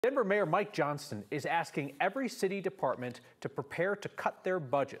Denver Mayor Mike Johnston is asking every city department to prepare to cut their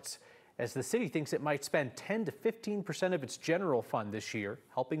budgets, as the city thinks it might spend 10 to 15% of its general fund this year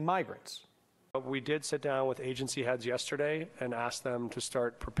helping migrants. We did sit down with agency heads yesterday and ask them to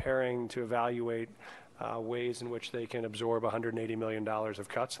start preparing to evaluate ways in which they can absorb $180 million of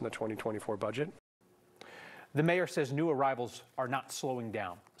cuts in the 2024 budget. The mayor says new arrivals are not slowing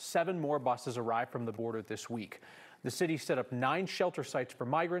down. 7 more buses arrived from the border this week. The city set up 9 shelter sites for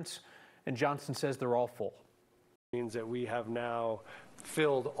migrants, and Johnston says they're all full. It means that we have now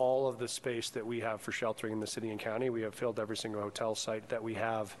filled all of the space that we have for sheltering in the city and county. We have filled every single hotel site that we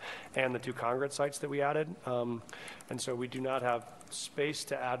have and the 2 congregate sites that we added. And so we do not have space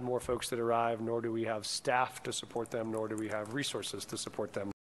to add more folks that arrive, nor do we have staff to support them, nor do we have resources to support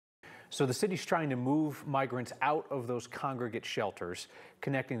them. So the city's trying to move migrants out of those congregate shelters,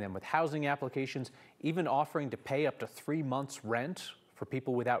 connecting them with housing applications, even offering to pay up to 3 months' rent for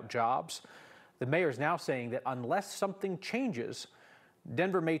people without jobs. The mayor's now saying that unless something changes,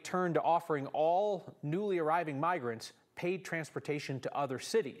 Denver may turn to offering all newly arriving migrants paid transportation to other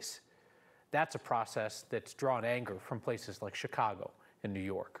cities. That's a process that's drawn anger from places like Chicago and New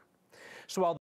York. So while